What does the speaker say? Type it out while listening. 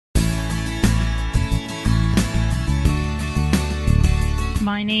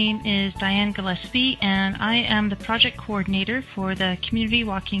My name is Diane Gillespie, and I am the project coordinator for the Community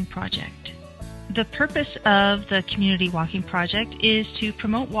Walking Project. The purpose of the Community Walking Project is to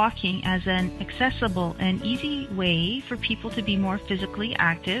promote walking as an accessible and easy way for people to be more physically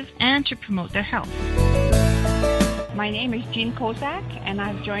active and to promote their health. My name is Jean Kozak, and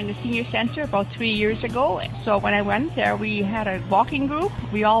I've joined the Senior Center about 3 years ago. So when I went there, we had a walking group.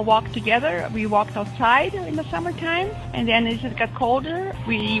 We all walked together. We walked outside in the summertime, and then as it got colder,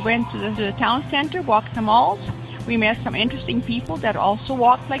 we went to the town center, walked the malls. We met some interesting people that also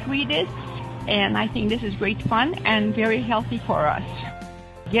walked like we did, and I think this is great fun and very healthy for us.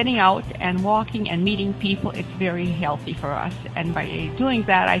 Getting out and walking and meeting people is very healthy for us, and by doing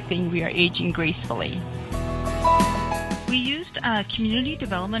that, I think we are aging gracefully. We used a community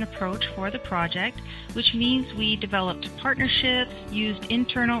development approach for the project, which means we developed partnerships, used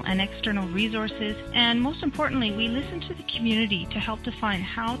internal and external resources, and most importantly, we listened to the community to help define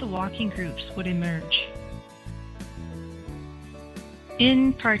how the walking groups would emerge.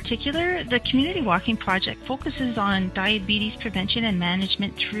 In particular, the Community Walking Project focuses on diabetes prevention and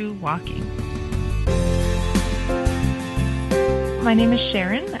management through walking. My name is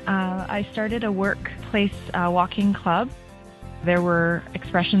Sharon. I started a workplace walking club. There were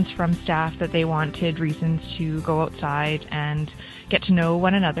expressions from staff that they wanted reasons to go outside and get to know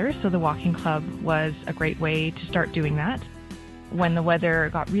one another, so the walking club was a great way to start doing that. When the weather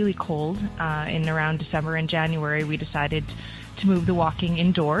got really cold in around December and January, we decided to move the walking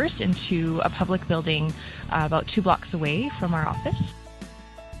indoors into a public building about 2 blocks away from our office.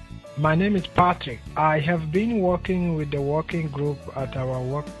 My name is Patrick. I have been working with the walking group at our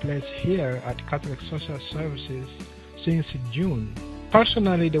workplace here at Catholic Social Services since June.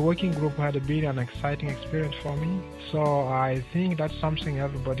 Personally, the working group had been an exciting experience for me, so I think that's something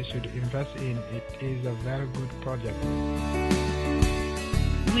everybody should invest in. It is a very good project.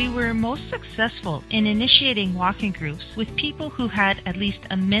 We were most successful in initiating walking groups with people who had at least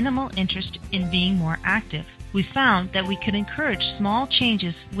a minimal interest in being more active. We found that we could encourage small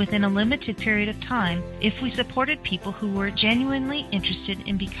changes within a limited period of time if we supported people who were genuinely interested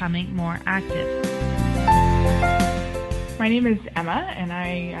in becoming more active. My name is Emma, and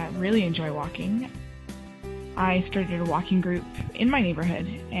I really enjoy walking. I started a walking group in my neighborhood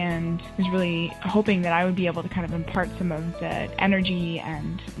and was really hoping that I would be able to kind of impart some of the energy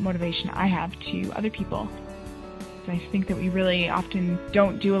and motivation I have to other people. I think that we really often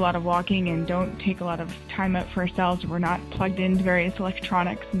don't do a lot of walking and don't take a lot of time out for ourselves. We're not plugged into various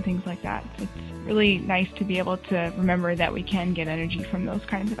electronics and things like that. So it's really nice to be able to remember that we can get energy from those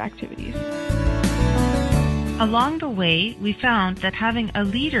kinds of activities. Along the way, we found that having a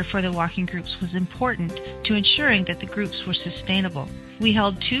leader for the walking groups was important to ensuring that the groups were sustainable. We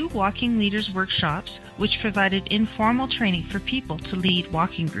held 2 walking leaders workshops, which provided informal training for people to lead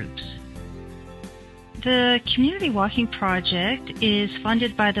walking groups. The Community Walking Project is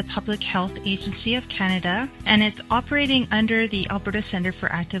funded by the Public Health Agency of Canada, and it's operating under the Alberta Centre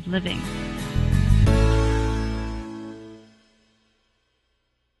for Active Living.